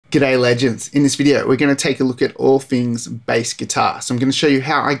G'day legends. In this video, we're going to take a look at all things bass guitar. So I'm going to show you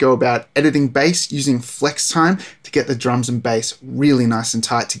how I go about editing bass using flex time to get the drums and bass really nice and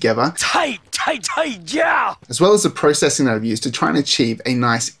tight together. Tight, yeah! As well as the processing that I've used to try and achieve a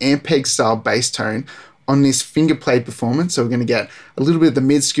nice Ampeg style bass tone on this finger played performance. So we're going to get a little bit of the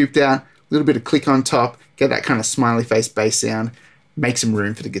mid scooped out, a little bit of click on top, get that kind of smiley face bass sound, make some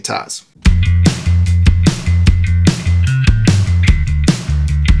room for the guitars.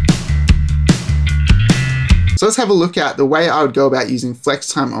 So let's have a look at the way I would go about using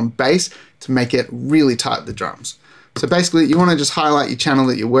flex time on bass to make it really tight with the drums. So basically you want to just highlight your channel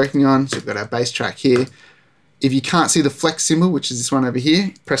that you're working on. So we've got our bass track here. If you can't see the flex symbol, which is this one over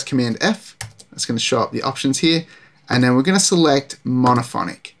here, press Command F. That's going to show up the options here. And then we're going to select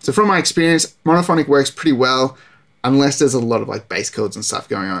monophonic. So from my experience, monophonic works pretty well unless there's a lot of like bass chords and stuff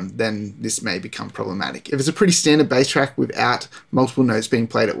going on, then this may become problematic. If it's a pretty standard bass track without multiple notes being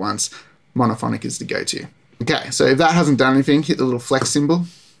played at once, monophonic is the go-to. Okay, so if that hasn't done anything, hit the little flex symbol.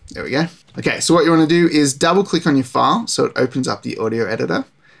 There we go. Okay, so what you want to do is double click on your file so it opens up the audio editor,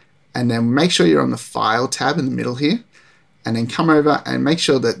 and then make sure you're on the file tab in the middle here, and then come over and make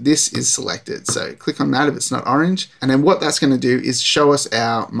sure that this is selected. So click on that if it's not orange, and then what that's going to do is show us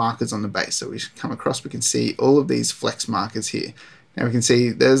our markers on the bass. So we come across, we can see all of these flex markers here. Now we can see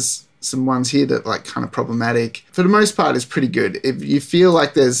there's some ones here that like kind of problematic. For the most part, it's pretty good. If you feel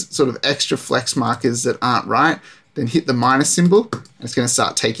like there's sort of extra flex markers that aren't right, then hit the minus symbol and it's going to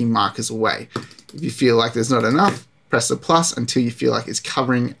start taking markers away. If you feel like there's not enough, press the plus until you feel like it's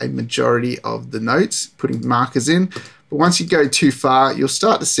covering a majority of the notes, putting markers in. But once you go too far, you'll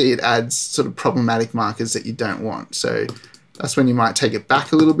start to see it adds sort of problematic markers that you don't want. So that's when you might take it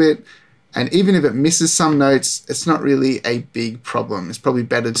back a little bit. And even if it misses some notes, it's not really a big problem. It's probably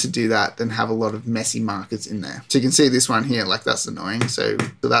better to do that than have a lot of messy markers in there. So you can see this one here, like that's annoying. So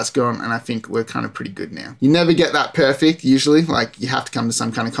that's gone, and I think we're kind of pretty good now. You never get that perfect usually, like you have to come to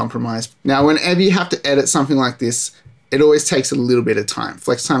some kind of compromise. Now, whenever you have to edit something like this, it always takes a little bit of time.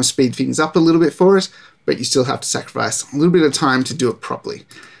 Flex time speed things up a little bit for us, but you still have to sacrifice a little bit of time to do it properly.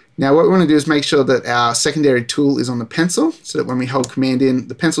 Now what we want to do is make sure that our secondary tool is on the pencil so that when we hold Command in,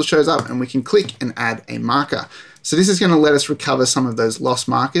 the pencil shows up and we can click and add a marker. So this is going to let us recover some of those lost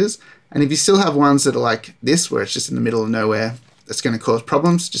markers. And if you still have ones that are like this, where it's just in the middle of nowhere, that's going to cause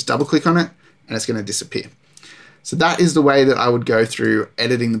problems, just double click on it and it's going to disappear. So that is the way that I would go through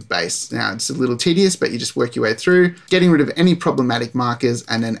editing the bass. Now it's a little tedious, but you just work your way through, getting rid of any problematic markers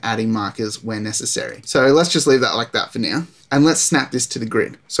and then adding markers where necessary. So let's just leave that like that for now. And let's snap this to the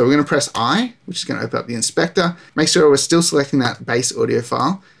grid. So we're going to press I, which is going to open up the inspector. Make sure we're still selecting that bass audio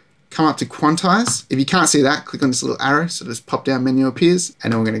file. Come up to quantize. If you can't see that, click on this little arrow so this pop-down menu appears.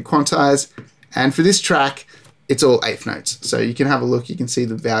 And then we're going to quantize. And for this track, it's all 1/8 notes. So you can have a look. You can see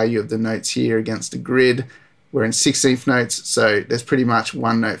the value of the notes here against the grid. We're in 16th notes, so there's pretty much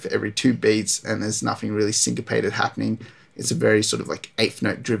one note for every 2 beats, and there's nothing really syncopated happening. It's a very sort of like 1/8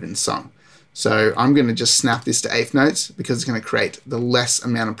 note driven song. So I'm going to just snap this to 1/8 notes because it's going to create the less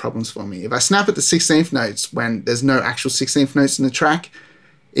amount of problems for me. If I snap it to 16th notes when there's no actual 16th notes in the track,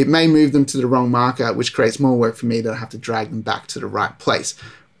 it may move them to the wrong marker, which creates more work for me that I have to drag them back to the right place.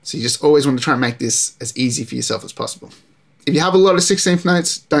 So you just always want to try and make this as easy for yourself as possible. If you have a lot of 16th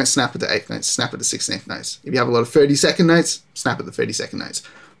notes, don't snap it to 1/8 notes, snap it to 16th notes. If you have a lot of 30-second notes, snap it to 30-second notes.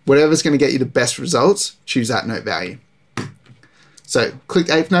 Whatever's going to get you the best results, choose that note value. So click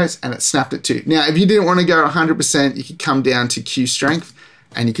 1/8 notes and it snapped it to. Now, if you didn't want to go 100%, you could come down to Q strength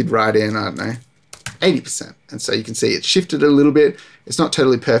and you could write in, I don't know, 80%. And so you can see it shifted a little bit. It's not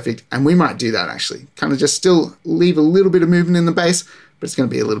totally perfect. And we might do that actually. Kind of just still leave a little bit of movement in the bass, but it's going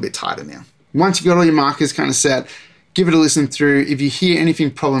to be a little bit tighter now. Once you've got all your markers kind of set, give it a listen through. If you hear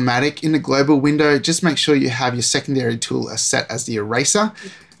anything problematic in the global window, just make sure you have your secondary tool set as the eraser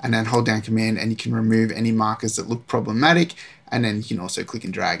and then hold down Command and you can remove any markers that look problematic. And then you can also click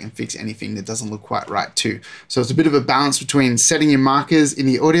and drag and fix anything that doesn't look quite right too. So it's a bit of a balance between setting your markers in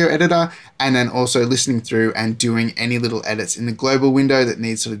the audio editor and then also listening through and doing any little edits in the global window that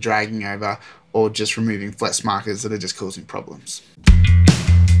needs sort of dragging over or just removing flex markers that are just causing problems.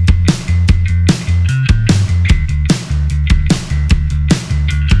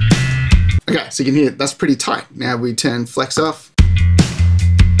 Okay, so you can hear that's pretty tight. Now we turn flex off.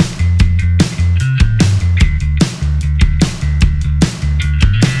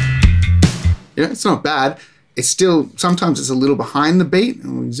 Yeah, it's not bad. It's still, sometimes it's a little behind the beat.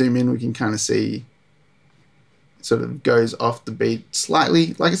 And when we zoom in, we can kind of see it sort of goes off the beat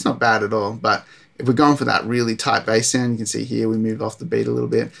slightly. Like it's not bad at all, but if we're going for that really tight bass sound, you can see here we move off the beat a little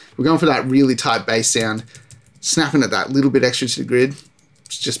bit. We're going for that really tight bass sound, snapping at that little bit extra to the grid,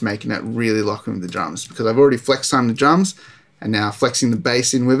 It's just making it really lock in with the drums, because I've already flex timed the drums, and now flexing the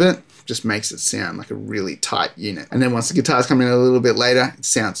bass in with it just makes it sound like a really tight unit. And then once the guitars come in a little bit later, it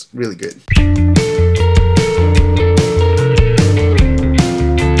sounds really good.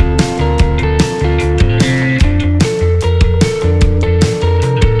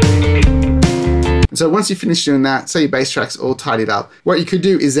 So once you finish doing that, say your bass track's all tidied up, what you could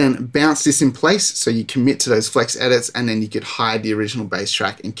do is then bounce this in place, so you commit to those flex edits, and then you could hide the original bass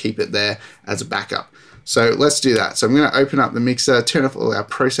track and keep it there as a backup. So let's do that. So I'm going to open up the mixer, turn off all our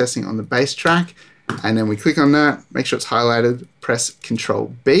processing on the bass track, and then we click on that, make sure it's highlighted, press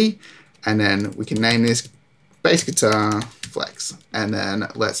Control B, and then we can name this bass guitar flex. And then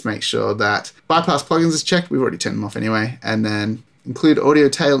let's make sure that bypass plugins is checked. We've already turned them off anyway. And then include audio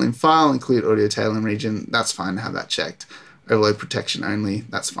tail in file, include audio tail in region. That's fine to have that checked. Overload protection only.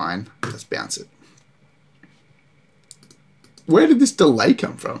 That's fine. Let's bounce it. Where did this delay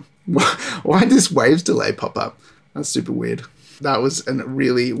come from? Why did this waves delay pop up? That's super weird. That was a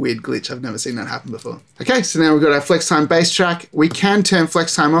really weird glitch. I've never seen that happen before. Okay, so now we've got our flex time bass track. We can turn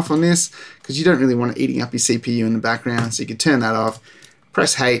flex time off on this because you don't really want it eating up your CPU in the background. So you can turn that off,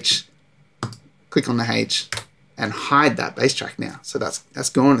 press H, click on the H, and hide that bass track now. So that's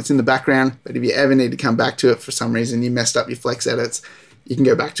gone, it's in the background, but if you ever need to come back to it for some reason, you messed up your flex edits, you can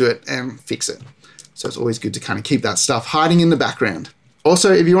go back to it and fix it. So it's always good to kind of keep that stuff hiding in the background.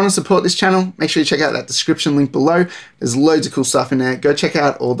 Also, if you want to support this channel, make sure you check out that description link below. There's loads of cool stuff in there. Go check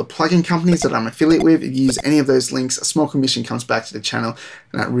out all the plugin companies that I'm affiliate with. If you use any of those links, a small commission comes back to the channel,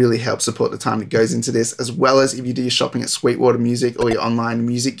 and that really helps support the time that goes into this, as well as if you do your shopping at Sweetwater Music or your online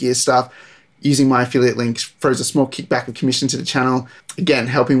music gear stuff. Using my affiliate links throws a small kickback of commission to the channel. Again,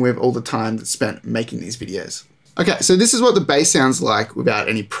 helping with all the time that's spent making these videos. Okay, so this is what the bass sounds like without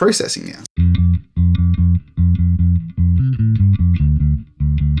any processing now.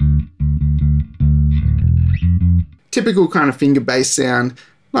 Typical kind of finger bass sound,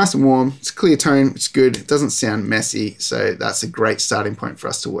 nice and warm, it's clear tone, it's good, it doesn't sound messy, so that's a great starting point for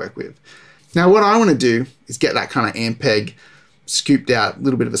us to work with. Now what I want to do is get that kind of Ampeg scooped out, a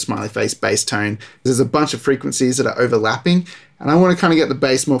little bit of a smiley face bass tone. There's a bunch of frequencies that are overlapping, and I want to kind of get the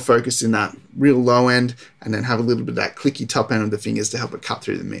bass more focused in that real low end, and then have a little bit of that clicky top end of the fingers to help it cut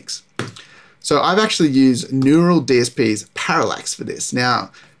through the mix. So I've actually used Neural DSP's Parallax for this.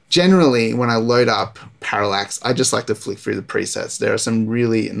 Now, generally, when I load up Parallax, I just like to flick through the presets. There are some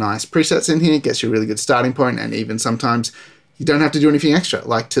really nice presets in here, gets you a really good starting point, and even sometimes you don't have to do anything extra.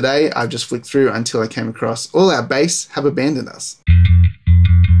 Like today, I've just flicked through until I came across All Our Bass Have Abandoned Us.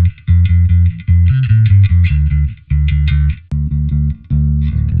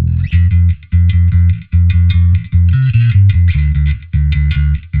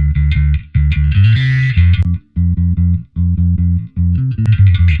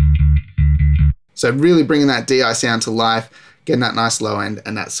 So really bringing that DI sound to life, getting that nice low end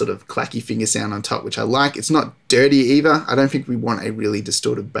and that sort of clacky finger sound on top, which I like. It's not dirty either. I don't think we want a really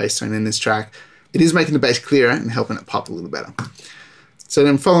distorted bass tone in this track. It is making the bass clearer and helping it pop a little better. So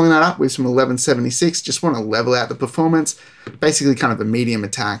then following that up with some 1176, just want to level out the performance. Basically kind of a medium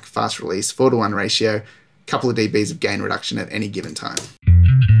attack, fast release, 4:1 ratio, couple of dBs of gain reduction at any given time.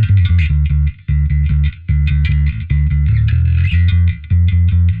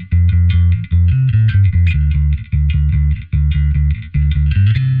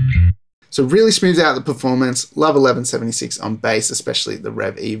 So really smooths out the performance. Love 1176 on bass, especially the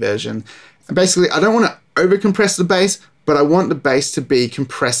Rev E version. And basically, I don't want to over-compress the bass, but I want the bass to be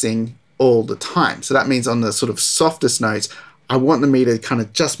compressing all the time. So that means on the sort of softest notes, I want the meter kind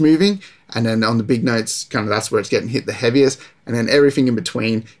of just moving, and then on the big notes, kind of that's where it's getting hit the heaviest, and then everything in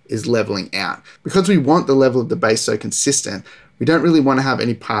between is leveling out. Because we want the level of the bass so consistent, we don't really want to have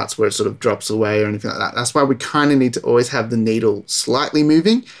any parts where it sort of drops away or anything like that. That's why we kind of need to always have the needle slightly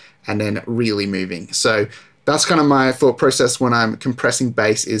moving and then really moving. So that's kind of my thought process when I'm compressing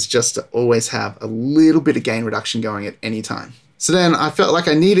bass, is just to always have a little bit of gain reduction going at any time. So then I felt like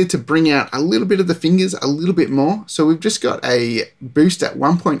I needed to bring out a little bit of the fingers a little bit more. So we've just got a boost at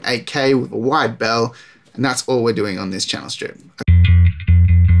 1.8K with a wide bell, and that's all we're doing on this channel strip.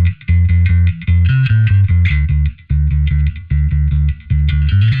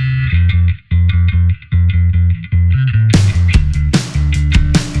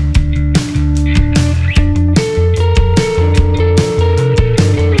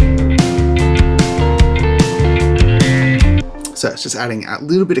 So it's just adding a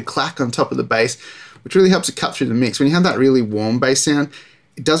little bit of clack on top of the bass, which really helps it cut through the mix. When you have that really warm bass sound,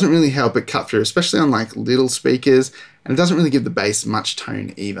 it doesn't really help it cut through, especially on like little speakers, and it doesn't really give the bass much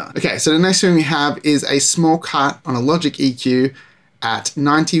tone either. Okay, so the next thing we have is a small cut on a Logic EQ, at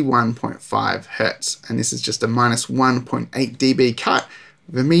 91.5 Hertz. And this is just a minus 1.8 dB cut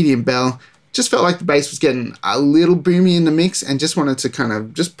with a medium bell. Just felt like the bass was getting a little boomy in the mix and just wanted to kind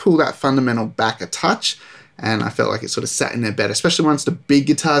of just pull that fundamental back a touch. And I felt like it sort of sat in there better, especially once the big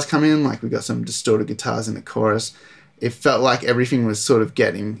guitars come in, like we got some distorted guitars in the chorus. It felt like everything was sort of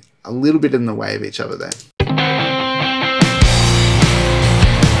getting a little bit in the way of each other there.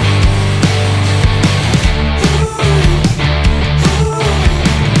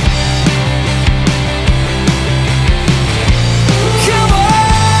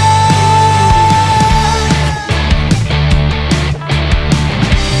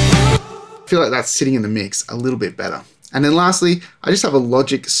 I feel like that's sitting in the mix a little bit better. And then lastly, I just have a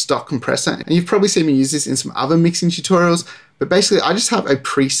Logic stock compressor, and you've probably seen me use this in some other mixing tutorials, but basically I just have a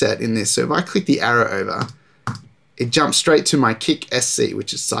preset in this. So if I click the arrow over, it jumps straight to my Kick SC,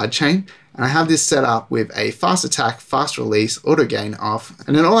 which is sidechain, and I have this set up with a fast attack, fast release, auto gain off,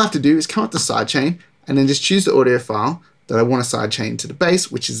 and then all I have to do is come up the sidechain and then just choose the audio file that I want to sidechain to the bass,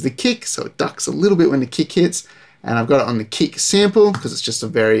 which is the kick, so it ducks a little bit when the kick hits. And I've got it on the kick sample because it's just a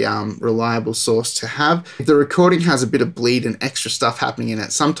very reliable source to have. If the recording has a bit of bleed and extra stuff happening in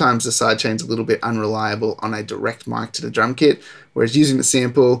it, sometimes the sidechain's a little bit unreliable on a direct mic to the drum kit, whereas using the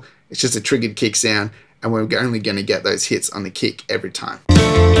sample, it's just a triggered kick sound, and we're only going to get those hits on the kick every time.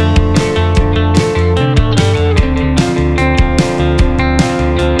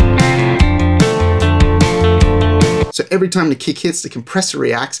 So every time the kick hits, the compressor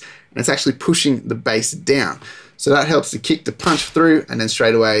reacts, and it's actually pushing the bass down. So that helps the kick to punch through, and then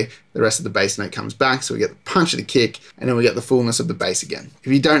straight away, the rest of the bass note comes back. So we get the punch of the kick, and then we get the fullness of the bass again.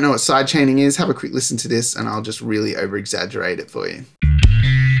 If you don't know what sidechaining is, have a quick listen to this, and I'll just really over-exaggerate it for you.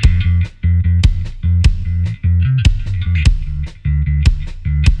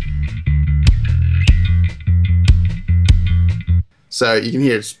 So you can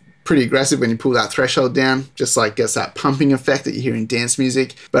hear it's pretty aggressive when you pull that threshold down, just like gets that pumping effect that you hear in dance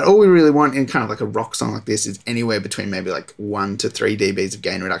music. But all we really want in kind of like a rock song like this is anywhere between maybe like 1 to 3 dBs of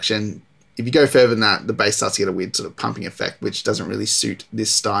gain reduction. If you go further than that, the bass starts to get a weird sort of pumping effect, which doesn't really suit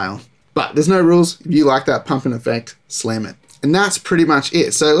this style. But there's no rules. If you like that pumping effect, slam it. And that's pretty much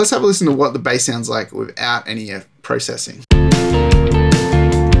it. So let's have a listen to what the bass sounds like without any processing.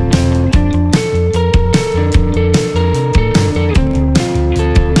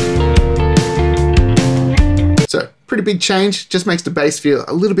 Pretty big change, just makes the bass feel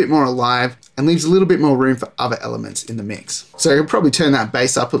a little bit more alive and leaves a little bit more room for other elements in the mix. So I can probably turn that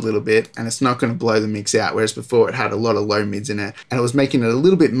bass up a little bit and it's not going to blow the mix out, whereas before it had a lot of low mids in it and it was making it a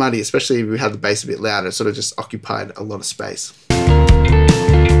little bit muddy, especially if we had the bass a bit louder. It sort of just occupied a lot of space.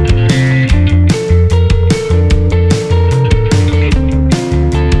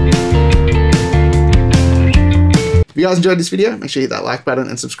 If you guys enjoyed this video, make sure you hit that like button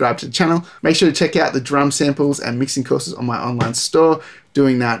and subscribe to the channel. Make sure to check out the drum samples and mixing courses on my online store.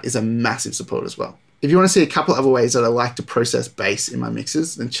 Doing that is a massive support as well. If you want to see a couple other ways that I like to process bass in my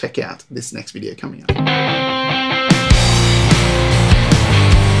mixes, then check out this next video coming up.